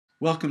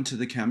Welcome to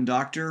the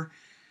ChemDoctor,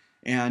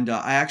 and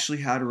I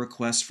actually had a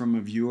request from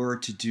a viewer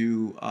to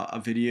do a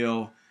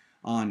video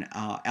on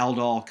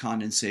aldol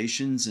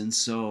condensations, and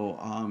so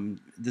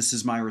this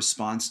is my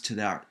response to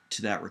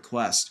that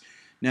request.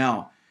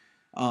 Now,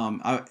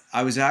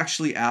 I was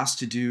actually asked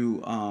to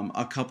do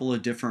a couple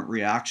of different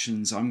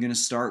reactions. I'm going to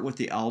start with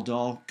the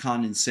aldol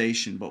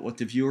condensation, but what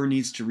the viewer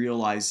needs to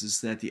realize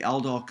is that the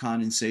aldol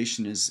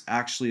condensation is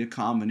actually a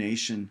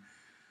combination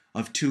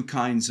of two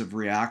kinds of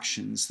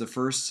reactions. The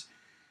first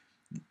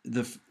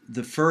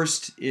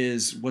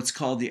is what's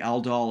called the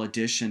aldol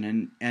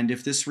addition, and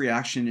if this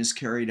reaction is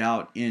carried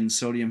out in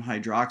sodium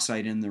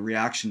hydroxide and the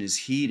reaction is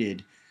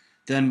heated,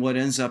 then what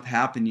ends up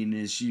happening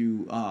is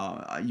you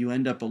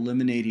end up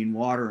eliminating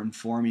water and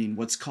forming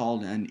what's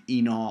called an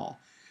enol.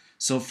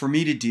 So for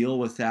me to deal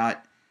with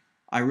that,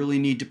 I really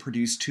need to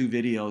produce two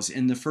videos.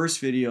 In the first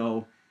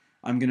video,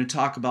 I'm going to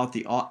talk about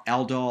the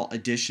aldol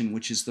addition,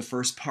 which is the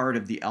first part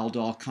of the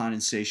aldol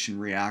condensation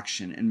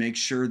reaction, and make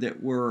sure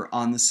that we're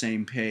on the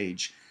same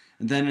page.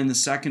 And then in the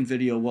second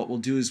video, what we'll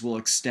do is we'll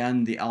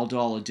extend the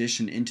aldol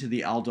addition into the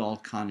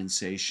aldol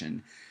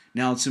condensation.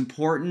 Now, it's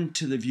important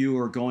to the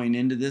viewer going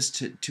into this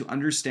to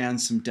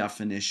understand some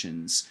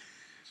definitions.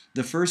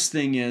 The first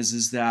thing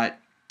is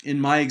that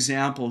in my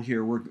example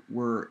here,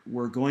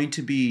 we're going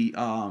to be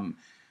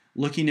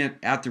looking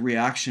at the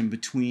reaction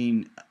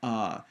between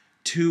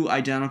two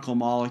identical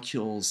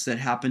molecules that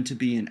happen to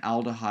be an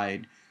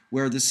aldehyde,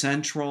 where the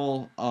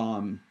central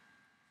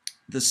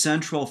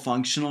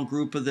functional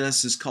group of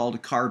this is called a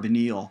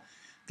carbonyl.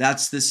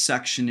 That's this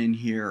section in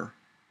here.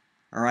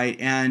 All right,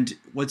 and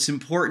what's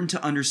important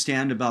to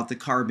understand about the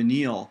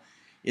carbonyl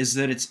is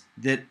that it's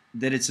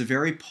a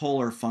very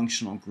polar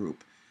functional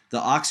group. The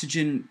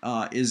oxygen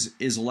is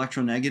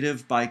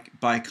electronegative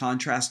by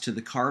contrast to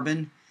the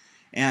carbon.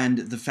 And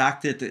the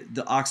fact that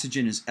the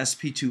oxygen is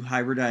sp2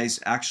 hybridized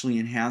actually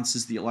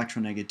enhances the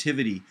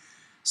electronegativity.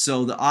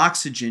 So the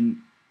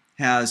oxygen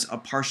has a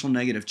partial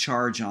negative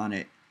charge on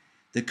it.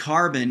 The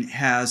carbon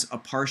has a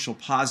partial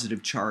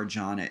positive charge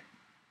on it.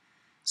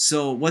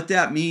 So what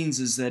that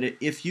means is that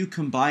if you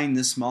combine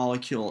this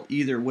molecule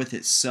either with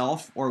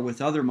itself or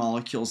with other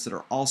molecules that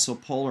are also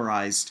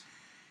polarized,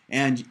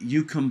 and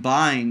you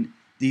combine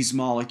these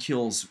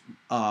molecules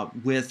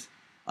with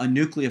a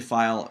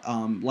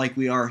nucleophile, like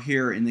we are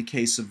here in the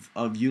case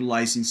of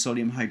utilizing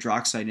sodium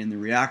hydroxide in the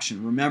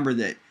reaction. Remember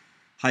that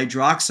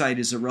hydroxide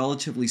is a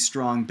relatively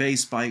strong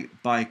base by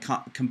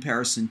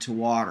comparison to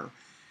water.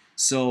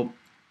 So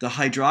the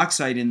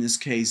hydroxide in this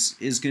case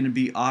is going to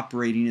be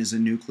operating as a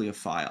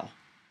nucleophile.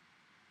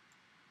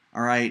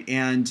 All right,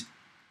 and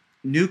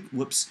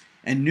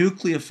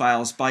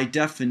nucleophiles by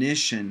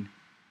definition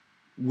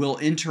will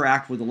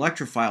interact with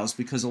electrophiles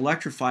because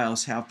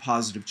electrophiles have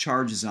positive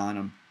charges on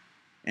them.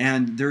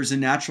 And there's a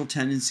natural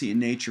tendency in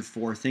nature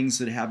for things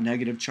that have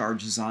negative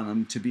charges on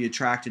them to be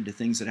attracted to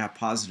things that have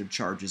positive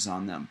charges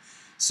on them.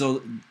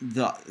 So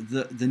the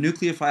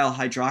nucleophile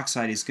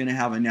hydroxide is going to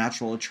have a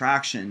natural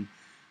attraction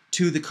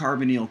to the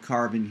carbonyl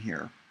carbon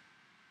here.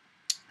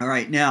 All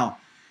right, now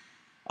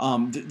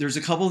there's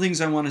a couple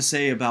things I want to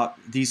say about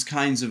these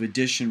kinds of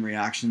addition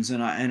reactions,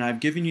 and I've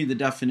given you the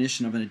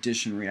definition of an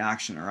addition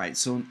reaction. All right,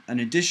 so an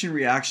addition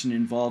reaction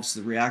involves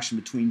the reaction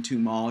between two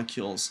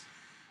molecules.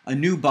 A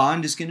new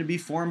bond is going to be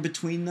formed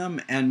between them,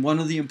 and one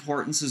of the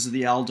importances of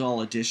the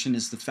aldol addition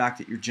is the fact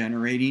that you're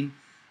generating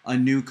a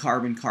new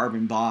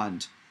carbon-carbon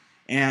bond.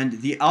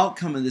 And the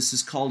outcome of this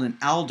is called an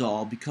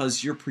aldol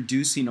because you're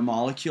producing a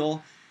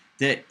molecule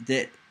that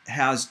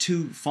has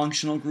two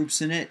functional groups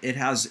in it. It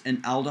has an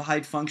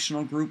aldehyde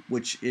functional group,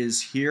 which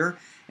is here,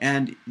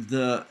 and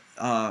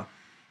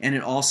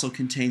it also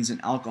contains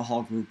an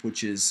alcohol group,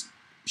 which is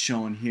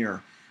shown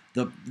here.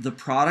 The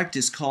product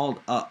is called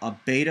a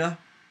beta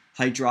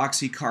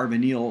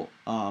hydroxycarbonyl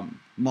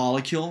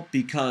molecule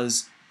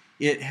because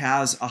it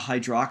has a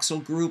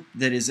hydroxyl group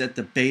that is at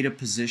the beta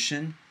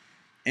position,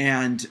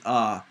 and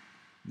a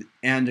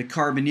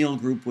carbonyl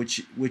group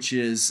which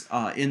is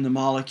in the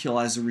molecule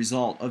as a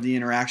result of the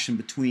interaction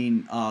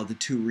between the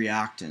two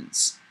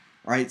reactants.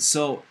 All right,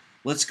 so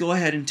let's go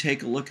ahead and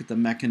take a look at the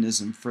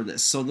mechanism for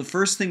this. So the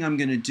first thing I'm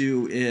going to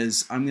do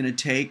is I'm going to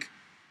take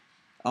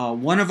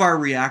one of our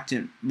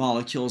reactant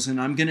molecules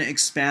and I'm going to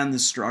expand the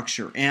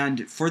structure.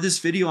 And for this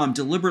video, I'm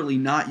deliberately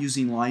not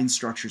using line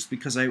structures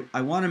because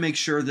I want to make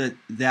sure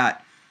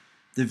that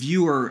the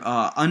viewer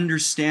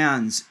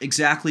understands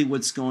exactly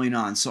what's going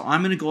on. So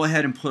I'm going to go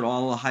ahead and put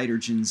all the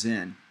hydrogens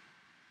in.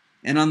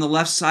 And on the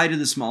left side of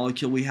this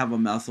molecule, we have a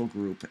methyl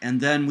group.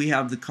 And then we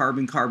have the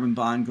carbon-carbon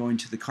bond going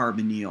to the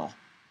carbonyl.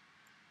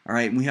 All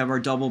right, and we have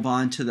our double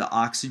bond to the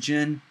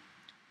oxygen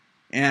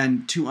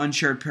and two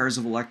unshared pairs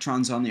of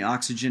electrons on the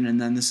oxygen. And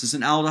then this is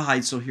an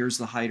aldehyde, so here's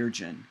the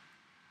hydrogen.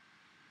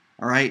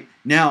 All right,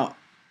 now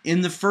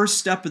in the first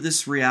step of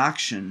this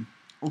reaction,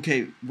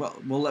 okay, well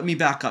let me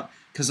back up,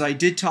 because I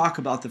did talk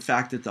about the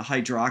fact that the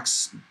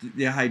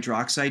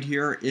hydroxide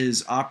here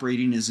is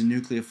operating as a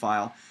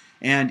nucleophile,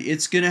 and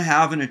it's going to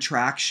have an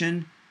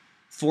attraction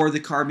for the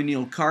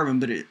carbonyl carbon,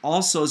 but it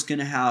also is going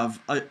to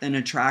have an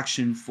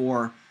attraction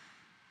for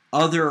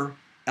other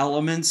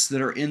elements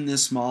that are in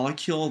this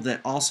molecule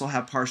that also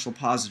have partial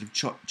positive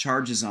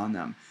charges on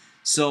them.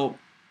 So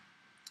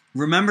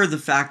remember the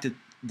fact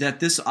that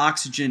this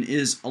oxygen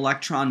is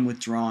electron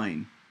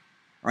withdrawing,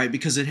 right?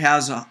 Because it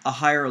has a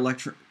higher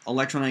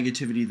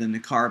electronegativity than the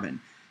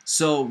carbon.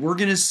 So we're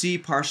going to see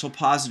partial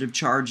positive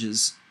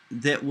charges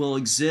that will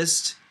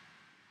exist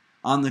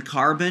on the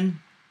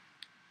carbon,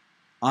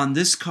 on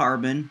this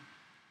carbon,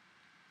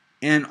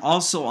 and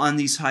also on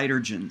these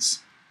hydrogens.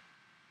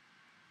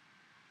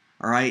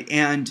 All right,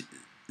 and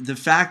the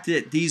fact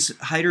that these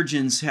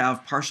hydrogens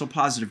have partial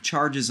positive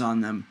charges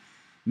on them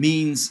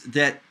means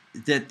that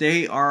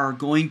they are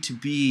going to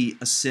be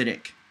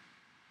acidic,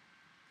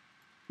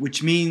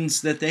 which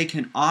means that they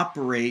can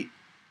operate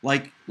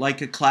like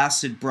a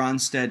Clasid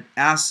Bronsted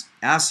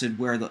acid,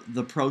 where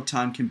the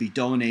proton can be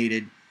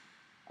donated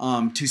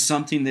to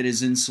something that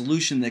is in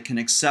solution that can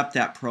accept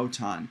that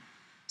proton.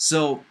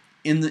 So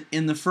in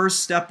the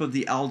first step of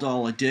the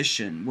aldol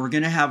addition, we're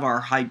going to have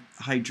our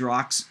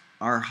hydroxide,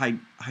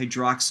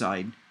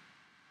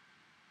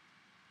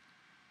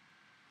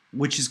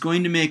 which is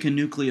going to make a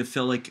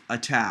nucleophilic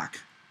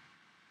attack,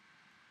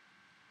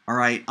 all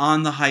right,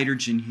 on the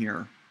hydrogen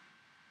here.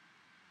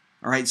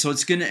 All right, so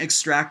it's going to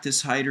extract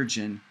this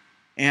hydrogen,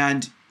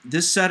 and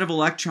this set of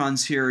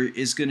electrons here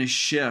is going to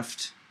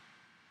shift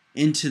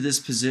into this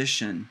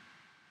position.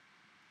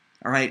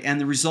 All right,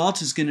 and the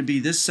result is going to be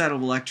this set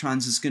of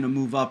electrons is going to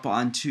move up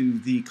onto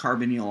the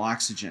carbonyl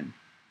oxygen.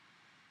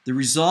 The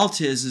result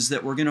is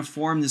that we're going to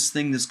form this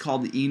thing that's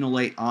called the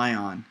enolate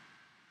ion.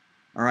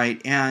 All right,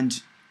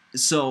 and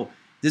so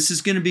this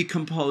is going to be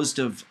composed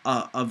of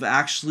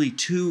actually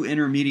two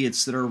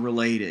intermediates that are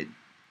related.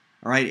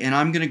 All right, and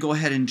I'm going to go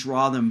ahead and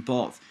draw them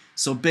both.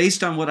 So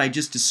based on what I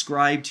just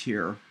described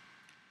here,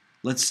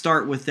 let's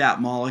start with that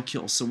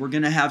molecule. So we're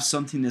going to have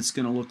something that's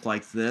going to look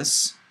like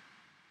this.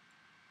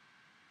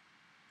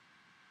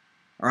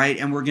 All right,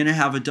 and we're going to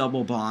have a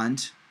double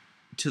bond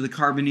to the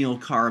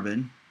carbonyl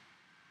carbon.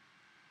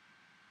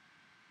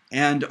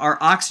 And our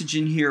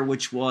oxygen here,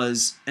 which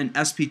was an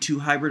sp2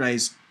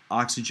 hybridized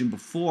oxygen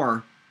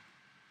before,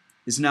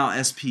 is now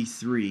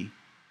sp3.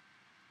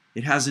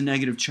 It has a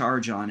negative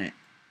charge on it.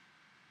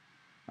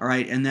 All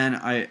right, and then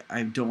I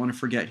don't want to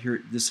forget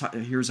here.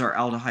 Here's our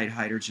aldehyde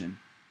hydrogen,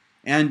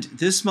 and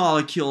this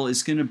molecule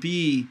is going to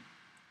be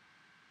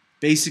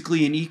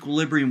basically in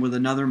equilibrium with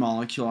another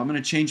molecule. I'm going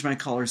to change my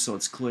color so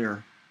it's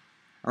clear.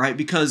 All right,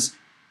 because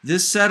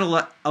this set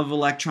of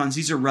electrons,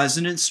 these are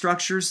resonance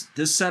structures.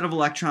 This set of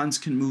electrons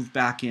can move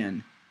back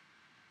in,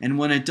 and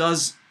when it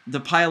does, the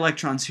pi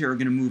electrons here are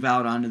going to move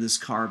out onto this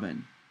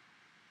carbon.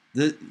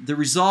 The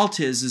result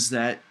is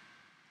that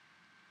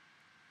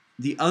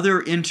the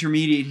other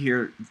intermediate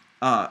here,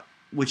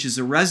 which is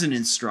a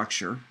resonance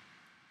structure,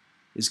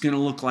 is going to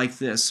look like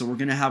this. So we're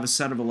going to have a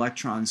set of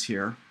electrons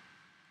here.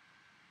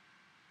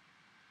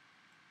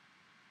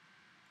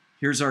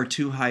 Here's our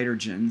two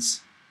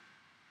hydrogens.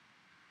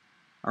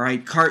 All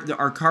right,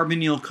 our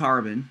carbonyl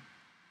carbon,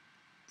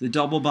 the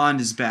double bond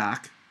is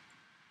back.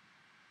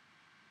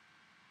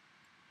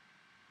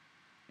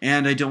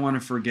 And I don't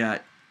want to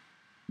forget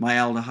my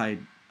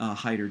aldehyde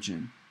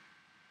hydrogen.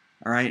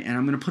 All right, and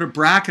I'm going to put a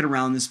bracket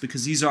around this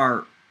because these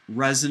are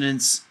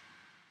resonance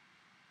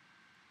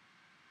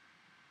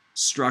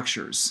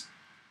structures.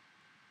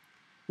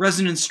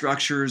 Resonance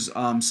structures,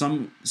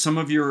 some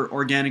of your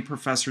organic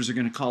professors are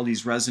going to call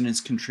these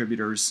resonance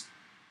contributors.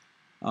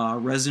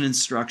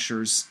 Resonance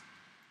structures.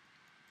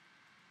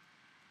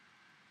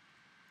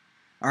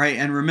 All right,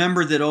 and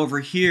remember that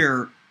over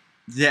here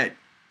that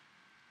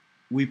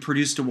we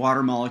produced a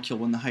water molecule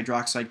when the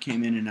hydroxide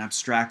came in and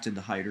abstracted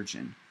the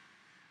hydrogen.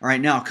 All right,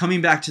 now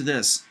coming back to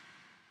this,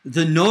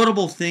 the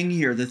notable thing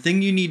here, the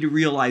thing you need to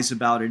realize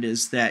about it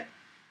is that,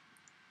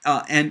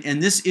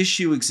 and this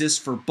issue exists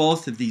for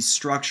both of these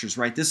structures,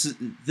 right?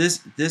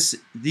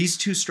 These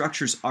two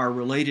structures are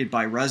related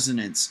by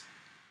resonance.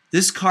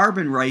 This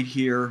carbon right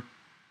here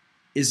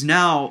is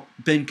now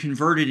been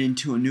converted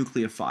into a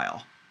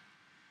nucleophile.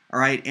 All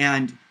right,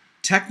 and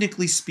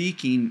technically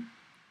speaking,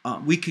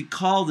 we could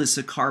call this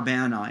a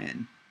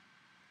carbanion.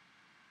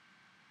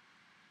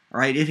 All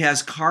right, it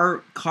has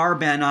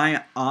carbanionic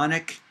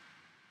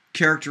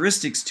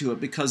characteristics to it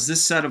because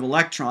this set of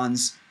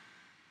electrons,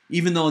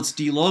 even though it's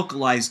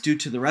delocalized due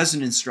to the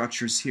resonance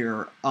structures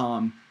here,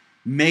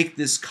 make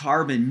this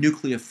carbon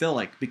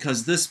nucleophilic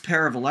because this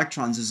pair of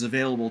electrons is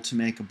available to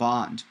make a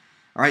bond.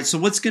 All right, so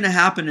what's going to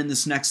happen in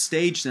this next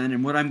stage then,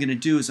 and what I'm going to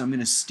do is I'm going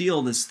to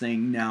steal this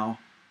thing now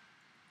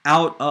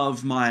out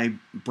of my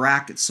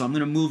bracket. So I'm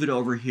going to move it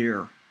over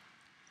here,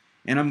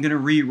 and I'm going to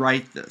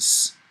rewrite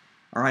this.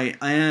 All right,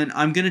 and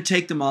I'm going to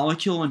take the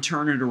molecule and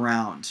turn it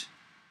around.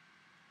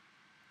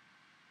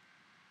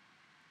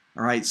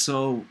 All right,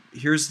 so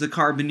here's the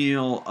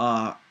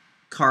carbonyl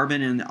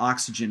carbon and the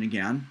oxygen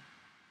again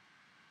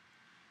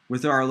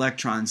with our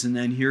electrons, and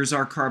then here's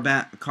our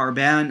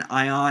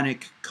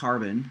carbanionic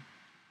carbon,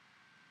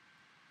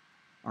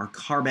 our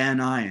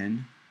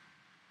carbanion.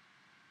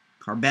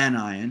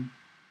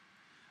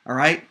 All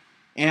right,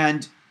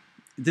 and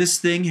this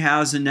thing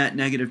has a net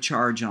negative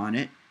charge on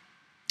it.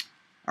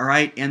 All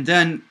right, and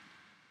then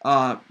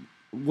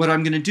what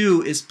I'm going to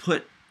do is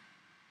put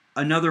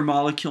another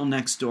molecule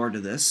next door to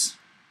this,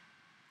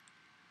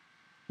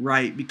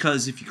 right?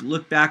 Because if you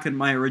look back at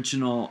my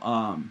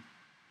original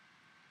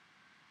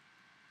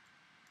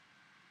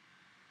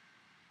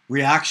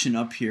reaction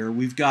up here,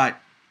 we've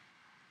got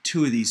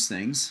two of these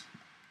things.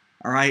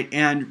 All right,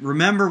 and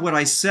remember what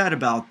I said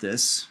about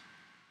this.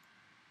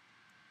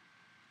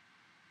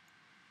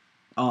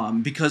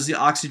 Because the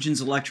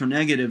oxygen's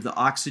electronegative, the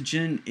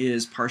oxygen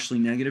is partially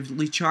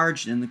negatively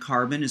charged and the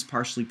carbon is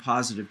partially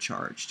positive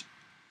charged.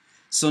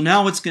 So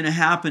now what's going to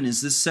happen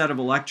is this set of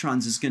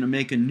electrons is going to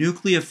make a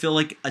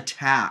nucleophilic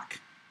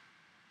attack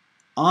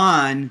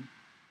on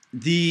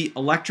the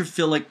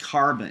electrophilic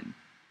carbon.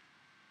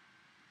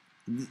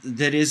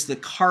 That is the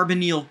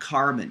carbonyl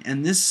carbon.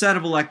 And this set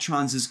of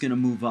electrons is going to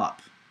move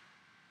up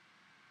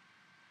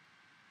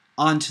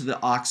onto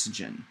the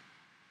oxygen.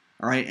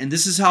 All right, and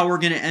this is how we're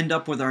going to end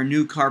up with our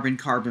new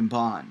carbon-carbon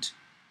bond.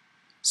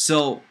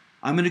 So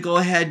I'm going to go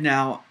ahead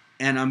now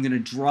and I'm going to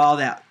draw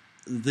that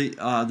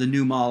the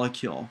new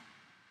molecule.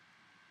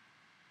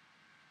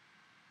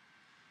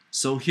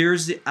 So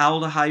here's the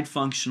aldehyde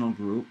functional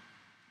group.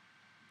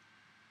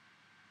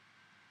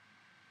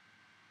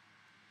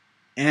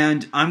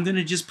 And I'm going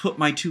to just put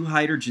my two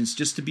hydrogens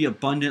just to be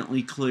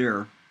abundantly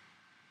clear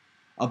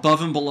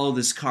above and below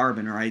this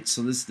carbon, all right?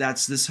 So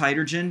that's this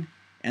hydrogen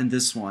and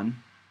this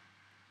one.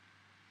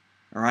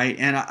 All right,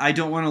 and I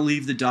don't want to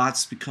leave the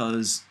dots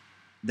because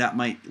that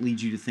might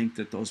lead you to think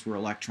that those were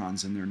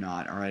electrons and they're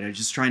not. All right, I'm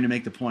just trying to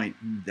make the point.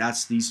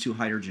 That's these two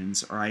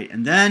hydrogens. All right,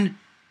 and then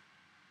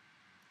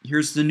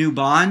here's the new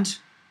bond.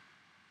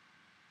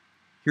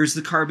 Here's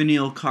the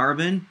carbonyl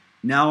carbon.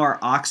 Now our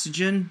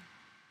oxygen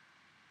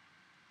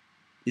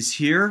is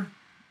here.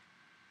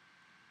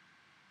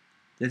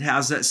 That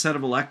has that set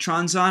of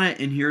electrons on it,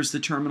 and here's the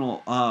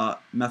terminal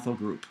methyl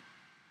group.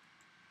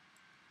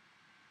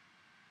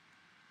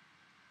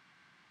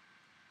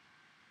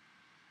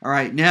 All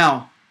right,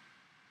 now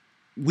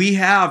we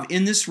have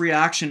in this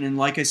reaction, and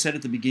like I said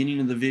at the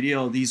beginning of the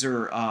video, these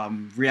are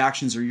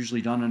reactions are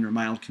usually done under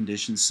mild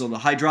conditions. So the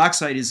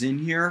hydroxide is in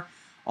here,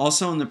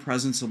 also in the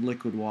presence of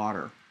liquid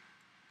water.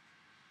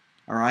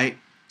 All right,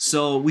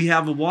 so we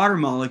have a water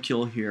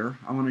molecule here.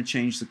 I want to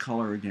change the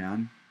color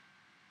again,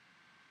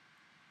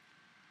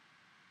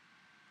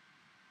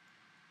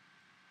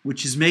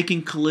 which is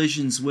making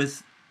collisions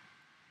with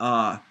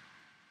the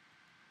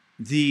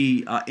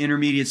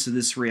intermediates of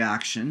this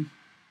reaction.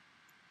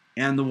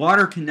 And the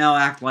water can now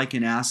act like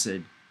an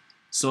acid.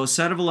 So a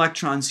set of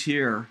electrons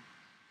here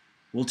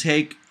will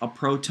take a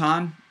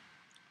proton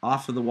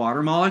off of the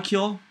water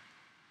molecule,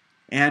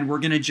 and we're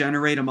going to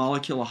generate a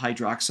molecule of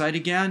hydroxide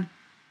again.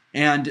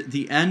 And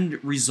the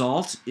end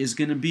result is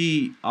going to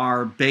be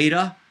our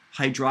beta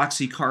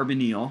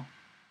hydroxycarbonyl.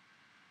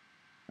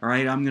 All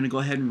right, I'm going to go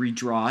ahead and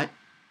redraw it.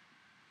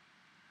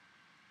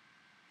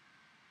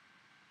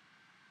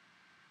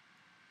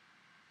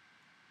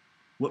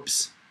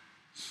 Whoops.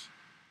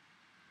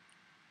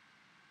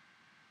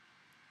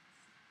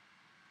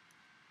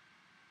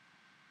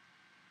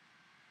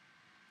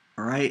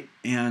 All right,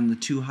 and the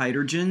two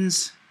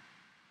hydrogens.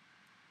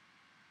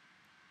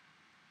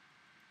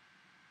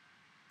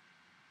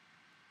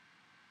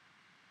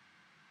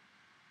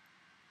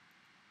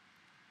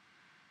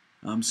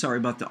 I'm sorry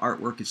about the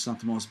artwork. It's not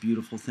the most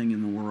beautiful thing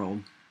in the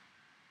world.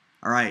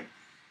 All right,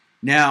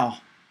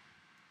 now,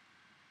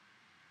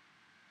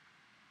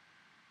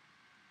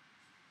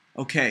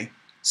 okay,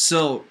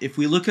 so if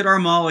we look at our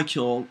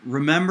molecule,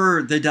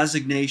 remember the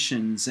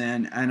designations,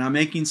 and I'm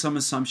making some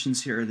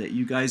assumptions here that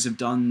you guys have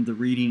done the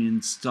reading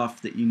and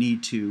stuff that you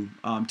need to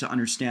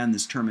understand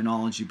this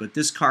terminology. But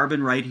this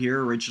carbon right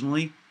here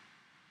originally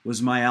was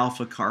my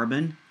alpha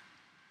carbon,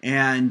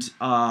 and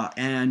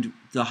the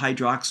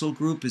hydroxyl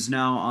group is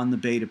now on the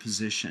beta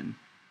position.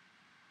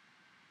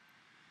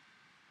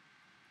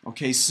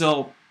 Okay,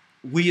 so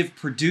we have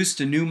produced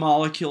a new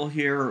molecule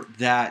here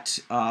that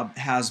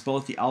has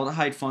both the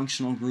aldehyde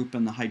functional group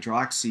and the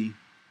hydroxy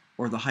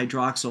or the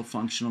hydroxyl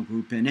functional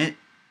group in it.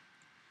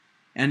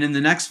 And in the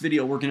next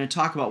video, we're going to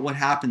talk about what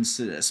happens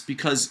to this.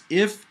 Because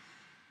if,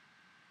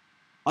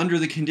 under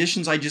the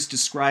conditions I just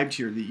described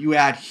here, that you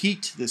add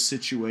heat to this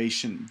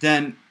situation,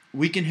 then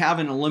we can have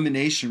an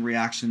elimination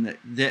reaction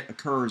that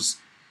occurs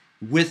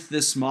with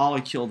this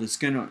molecule that's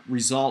going to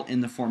result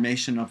in the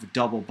formation of a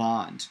double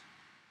bond.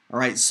 All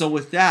right, so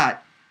with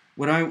that,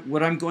 what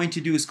I'm going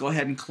to do is go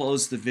ahead and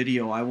close the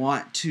video. I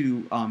want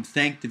to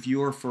thank the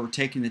viewer for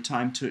taking the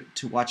time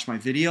to watch my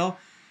video,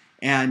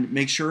 and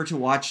make sure to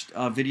watch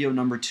video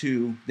number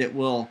 2 that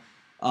will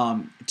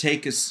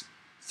take us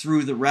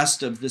through the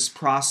rest of this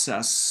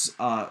process,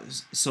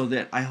 so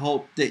that I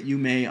hope that you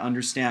may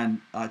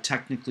understand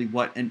technically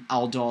what an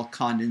aldol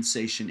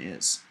condensation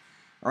is.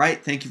 All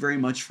right, thank you very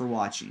much for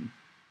watching.